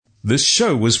This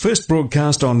show was first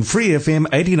broadcast on Free FM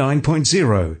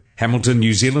 89.0, Hamilton,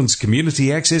 New Zealand's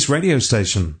community access radio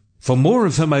station. For more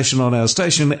information on our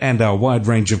station and our wide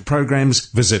range of programs,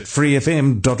 visit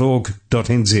freefm.org.nz.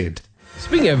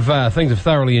 Speaking of things I've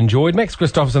thoroughly enjoyed, Max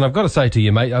Christoffersen, I've got to say to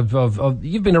you, mate,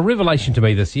 you've been a revelation to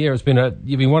me this year. You've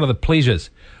been one of the pleasures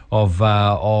of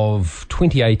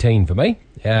 2018 for me.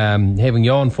 Having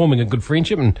you on, forming a good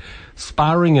friendship and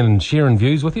sparring and sharing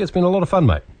views with you. It's been a lot of fun,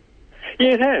 mate.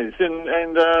 Yeah, it has, and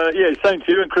same to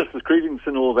you, and Christmas greetings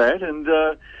and all that. And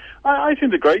I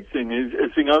think the great thing is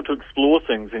being able to explore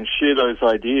things and share those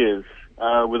ideas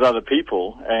with other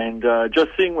people, and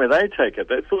just seeing where they take it.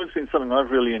 That's always been something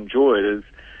I've really enjoyed. Is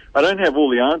I don't have all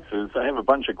the answers. I have a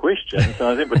bunch of questions, and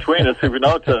I think between us we've been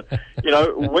able to,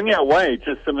 wing our way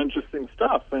to some interesting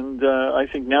stuff. And I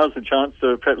think now's the chance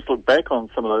to perhaps look back on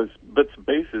some of those bits and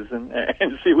pieces and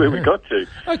see where we got to.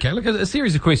 Okay, look, a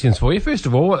series of questions for you. First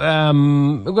of all,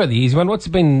 we'll go the easy one. What's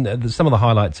been some of the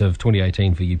highlights of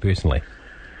 2018 for you personally?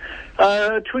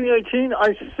 2018,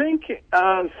 I think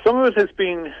some of it has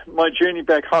been my journey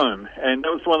back home, and that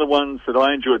was one of the ones that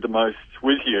I enjoyed the most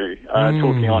with you,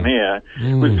 talking on air,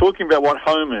 was talking about what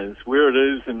home is, where it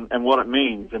is, and what it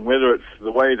means, and whether it's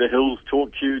the way the hills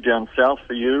talk to you down south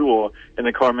for you or in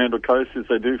the Coromandel Coast as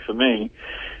they do for me.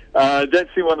 That's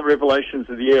been one of the revelations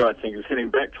of the year, I think, is heading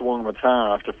back to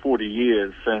Whangamata after 40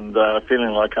 years and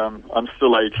feeling like I'm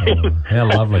still 18. Oh, how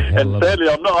lovely. And sadly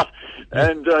I'm not.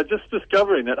 And just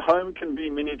discovering that home can be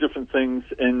many different things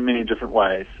in many different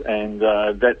ways. And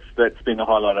that's been a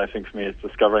highlight, I think, for me, is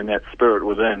discovering that spirit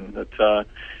within. That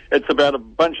it's about a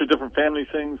bunch of different family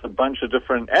things, a bunch of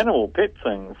different animal, pet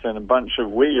things, and a bunch of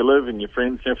where you live and your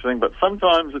friends and everything. But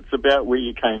sometimes it's about where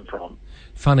you came from.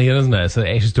 Funny, isn't it? It's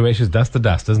ashes to ashes, dust to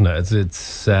dust, isn't it?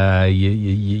 It's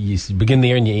you begin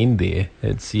there and you end there.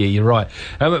 You're right.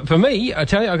 For me, I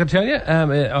got to tell you,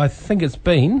 I think it's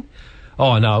been.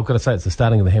 Oh no, I've got to say it's the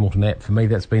starting of the Hamilton app. For me,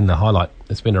 that's been the highlight.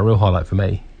 It's been a real highlight for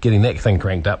me. Getting that thing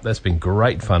cranked up, that's been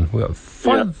great fun. We've got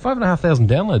 5,500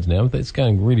 downloads now. That's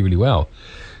going really, really well.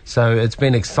 So it's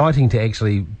been exciting to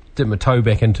actually dip my toe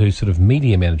back into sort of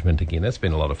media management again. That's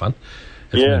been a lot of fun.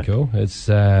 It's really cool. It's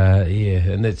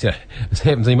and it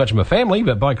hasn't seen much of my family,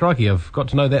 but by crikey, I've got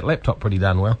to know that laptop pretty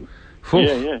darn well.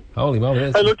 Oof. Yeah. Holy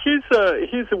moly! Hey, look,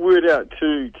 here's a word out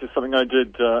to something I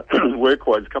did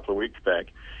work-wise a couple of weeks back,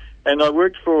 and I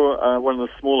worked for one of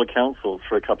the smaller councils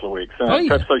for a couple of weeks.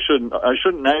 Perhaps I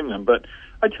shouldn't name them, but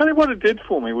I tell you what it did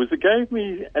for me was it gave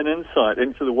me an insight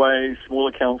into the way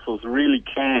smaller councils really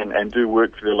can and do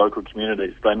work for their local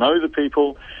communities. They know the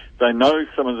people. They know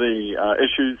some of the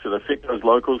issues that affect those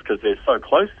locals because they're so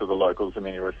close to the locals in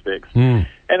many respects. And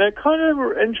it kind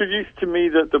of introduced to me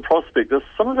the prospect that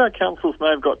some of our councils may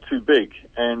have got too big,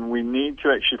 and we need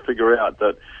to actually figure out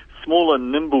that smaller,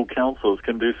 nimble councils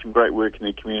can do some great work in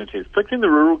their communities, particularly in the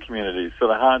rural communities, so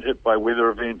they're hard hit by weather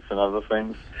events and other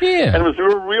things. Yeah. And it was a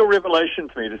real revelation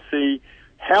to me to see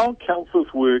how councils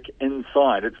work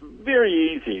inside. It's very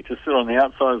easy to sit on the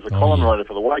outside as a column writer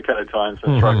for the Waikato Times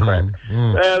and throw crap.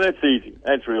 That's easy.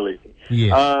 That's real easy.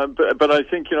 Yeah. But I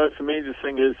think, for me, the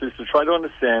thing is to try to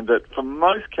understand that for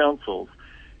most councils,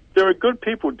 there are good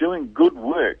people doing good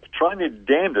work, trying their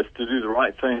damnedest to do the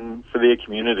right thing for their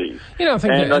communities. I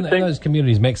think in those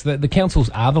communities, Max, the councils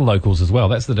are the locals as well.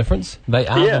 That's the difference. They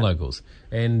are the locals.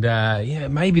 And,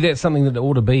 maybe that's something that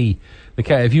ought to be the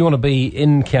case. If you want to be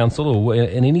in council or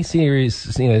in any serious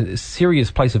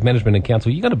place of management in council,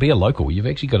 you've got to be a local. You've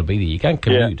actually got to be there. You can't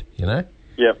commute, Yep.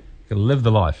 You've got to live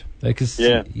the life. Because,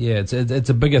 it's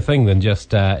a bigger thing than just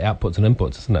outputs and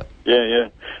inputs, isn't it? Yeah.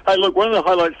 Hey, look, one of the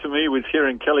highlights for me was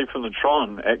hearing Kelly from the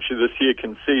Tron actually this year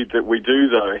concede that we do,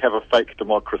 though, have a fake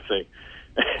democracy.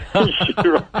 she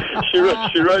wrote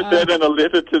that in a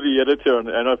letter to the editor,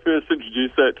 and I first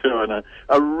introduced that to her in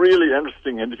a really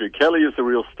interesting interview. Kelly is a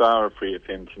real star of Free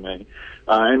FM to me,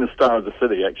 and a star of the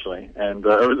city, actually. And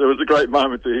it was a great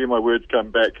moment to hear my words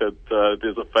come back that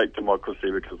there's a fake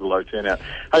democracy because of the low turnout.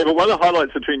 Hey, but one of the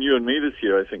highlights between you and me this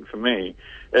year, I think, for me,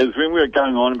 is when we were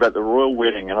going on about the royal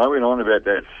wedding, and I went on about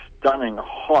that stunning,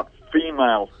 hot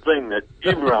female thing that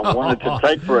everyone wanted to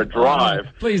take for a drive.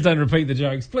 Please don't repeat the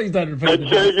jokes. Please don't repeat the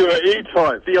jokes. The Jaguar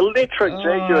E-Type, the electric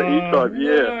Jaguar E-Type,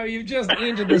 No, you've just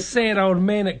entered the sad old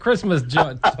man at Christmas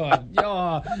type.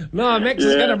 Oh, no, Max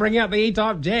is going to bring out the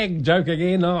E-Type Jag joke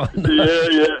again. Oh, no.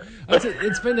 Yeah.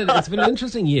 It's been an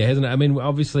interesting year, hasn't it? I mean,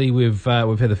 obviously we've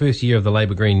had the first year of the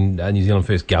Labour Green New Zealand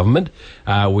First government.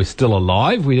 We're still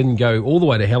alive. We didn't go all the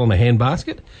way to hell in a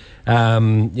handbasket.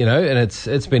 And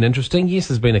it's been interesting. Yes,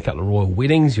 there's been a couple of royal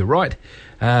weddings. You're right.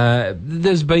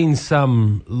 There's been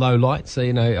some low lights. So,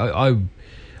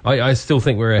 I still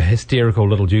think we're a hysterical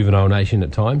little juvenile nation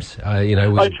at times. I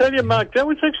tell you, Mark, that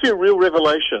was actually a real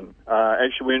revelation,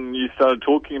 actually, when you started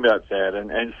talking about that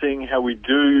and seeing how we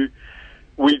do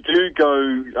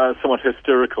go somewhat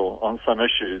hysterical on some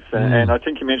issues. And I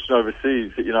think you mentioned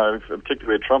overseas that, particularly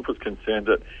where Trump was concerned,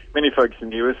 that many folks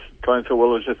in the US kind of thought,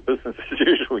 well, it was just business as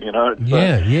usual,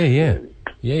 Yeah.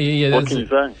 What can you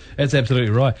say? That's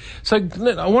absolutely right. So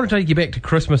I want to take you back to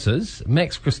Christmases,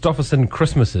 Max Christoffersen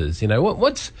Christmases.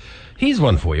 Here's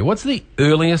one for you. What's the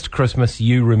earliest Christmas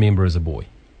you remember as a boy?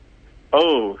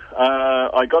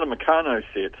 I got a Meccano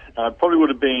set. Probably would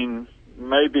have been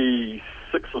maybe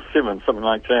 6 or 7, something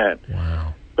like that.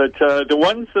 Wow. But the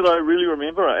ones that I really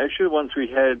remember are actually the ones we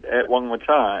had at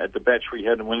Wangwata, at the batch we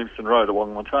had in Williamson Road at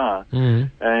Wangwata.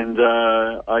 And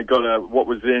I got what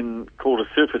was then called a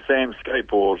Surfer Sam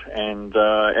skateboard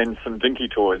and some dinky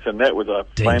toys, and that was a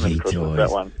famous Christmas,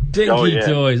 that one. Dinky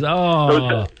toys,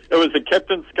 oh. It was a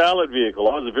Captain Scarlet vehicle.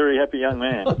 I was a very happy young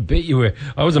man. I bet you were.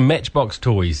 I was a Matchbox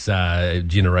Toys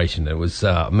generation. It was,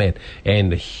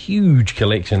 and a huge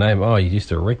collection. You used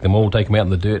to wreck them all, take them out in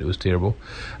the dirt. It was terrible.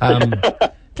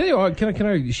 Tell you what, can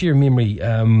I share a memory?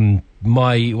 One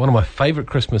of my favourite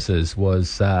Christmases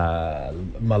was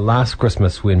my last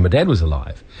Christmas when my dad was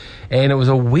alive, and it was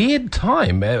a weird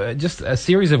time, just a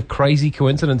series of crazy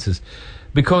coincidences,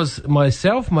 because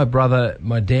myself, my brother,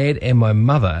 my dad, and my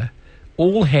mother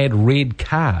all had red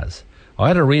cars. I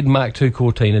had a red Mark II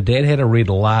Cortina, Dad had a red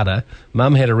Lada,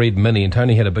 Mum had a red Mini, and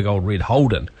Tony had a big old red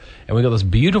Holden. And we got this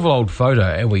beautiful old photo,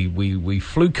 and we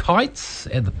flew kites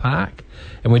at the park,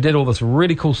 and we did all this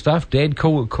really cool stuff. Dad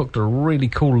cooked a really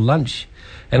cool lunch,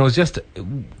 and it was just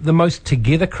the most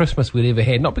together Christmas we'd ever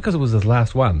had. Not because it was his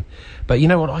last one, but you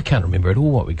know what? I can't remember at all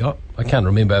what we got. I can't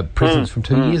remember presents from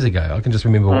 2 years ago. I can just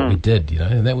remember what we did,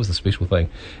 and that was the special thing.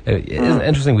 Isn't it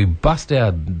interesting? We bust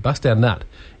our nut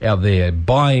out there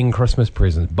buying Christmas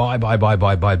presents. Buy.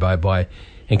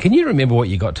 And can you remember what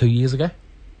you got 2 years ago?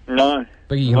 No.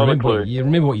 But you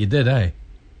remember what you did, eh?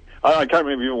 I can't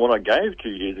remember even what I gave 2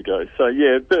 years ago. So,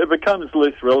 yeah, it becomes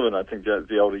less relevant, I think,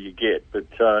 the older you get. But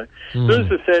there is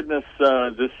a sadness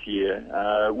this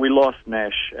year. We lost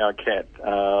Nash, our cat,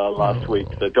 last week.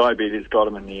 The diabetes got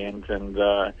him in the end. And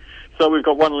so we've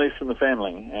got one less in the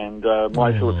family. And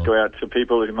my thoughts go out to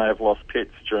people who may have lost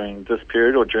pets during this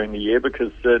period or during the year,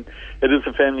 because it is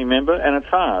a family member and it's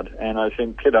hard. And I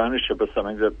think pet ownership is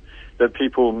something that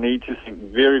people need to think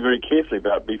very, very carefully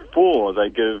about before they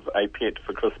give a pet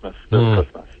for Christmas this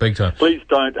Christmas. Big time. Please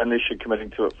don't, unless you're committing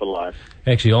to it for life.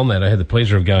 Actually, on that, I had the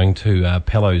pleasure of going to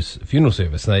Pello's funeral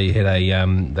service. They had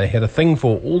a thing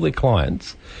for all their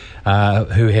clients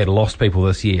who had lost people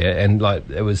this year, and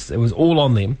it was all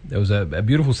on them. It was a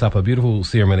beautiful supper, beautiful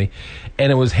ceremony,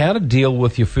 and it was how to deal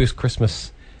with your first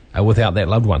Christmas without that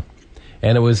loved one.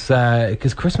 And it was,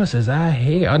 because Christmas is,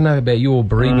 I don't know about your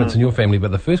bereavements and your family, but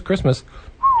the first Christmas,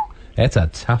 that's a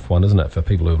tough one, isn't it, for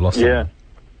people who've lost someone?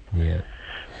 Yeah.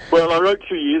 Well, I wrote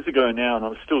 2 years ago now, and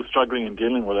I'm still struggling and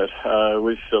dealing with it.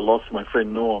 We lost my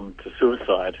friend Norm to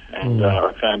suicide, and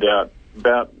I found out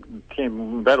about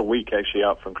a week, actually,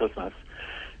 out from Christmas.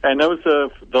 And that was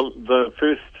the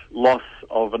first loss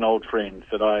of an old friend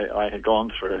that I had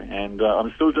gone through, and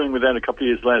I'm still dealing with that a couple of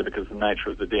years later because of the nature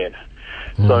of the death.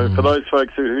 So for those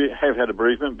folks who have had a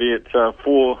bereavement, be it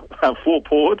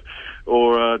four-pawed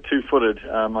or two-footed,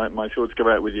 my thoughts go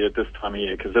out with you at this time of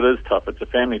year, because it is tough. It's a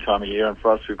family time of year, and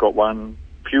for us, we've got one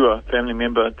pure family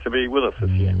member to be with us this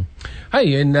year.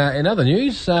 Hey, in other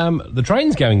news, the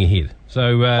train's going ahead.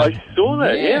 So I saw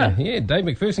that. Yeah. Dave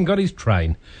McPherson got his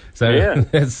train. So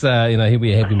that's he'll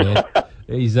be a happy man.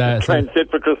 He's train set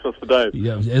for Christmas for Dave.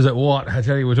 Yeah, is it what? I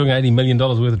tell you, we're talking $80 million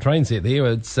worth of train set there.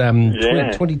 It's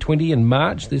 2020 in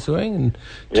March they're saying,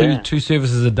 and two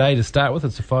services a day to start with.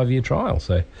 It's a 5-year trial,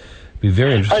 so be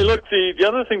very interesting. Hey, look, the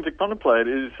other thing to contemplate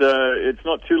is it's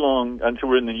not too long until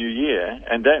we're in the new year,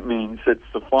 and that means it's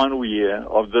the final year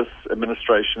of this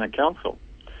administration at council.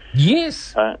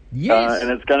 Yes. Yes.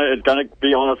 And it's going to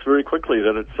be on us very quickly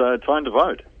that it's time to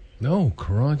vote. Oh,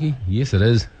 crikey. Yes, it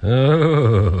is.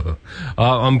 Oh.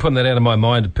 I'm putting that out of my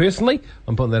mind. Personally,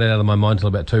 I'm putting that out of my mind until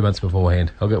about 2 months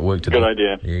beforehand. I've got work to do. Good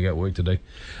idea. Yeah, you got work to do.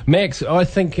 Max, I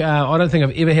think I don't think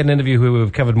I've ever had an interview where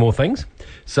we've covered more things.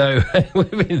 So we've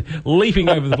been leaping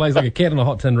over the place like a cat on a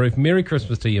hot tin roof. Merry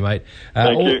Christmas to you, mate.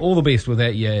 All the best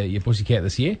without your pussycat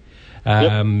this year.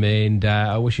 And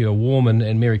I wish you a warm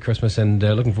and Merry Christmas, and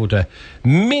looking forward to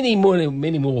many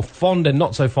more fond and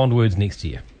not so fond words next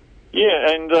year.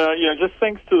 Yeah, and just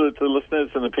thanks to the listeners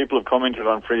and the people who've commented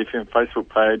on Free FM Facebook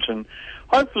page, and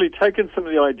hopefully taken some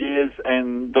of the ideas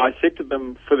and dissected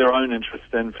them for their own interest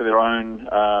and for their own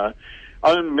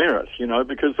own merit,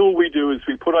 because all we do is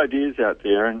we put ideas out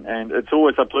there, and it's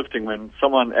always uplifting when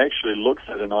someone actually looks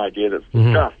at an idea that's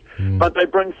discussed, but they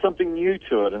bring something new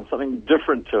to it and something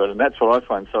different to it, and that's what I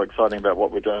find so exciting about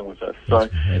what we're doing with this. So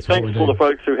that's thanks for the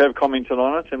folks who have commented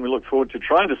on it, and we look forward to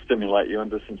trying to stimulate you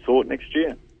into some thought next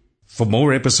year. For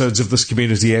more episodes of this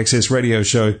Community Access Radio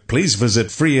Show, please visit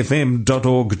freefm.org.nz.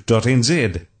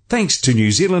 Thanks to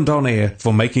New Zealand On Air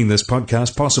for making this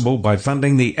podcast possible by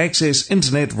funding the Access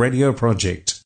Internet Radio Project.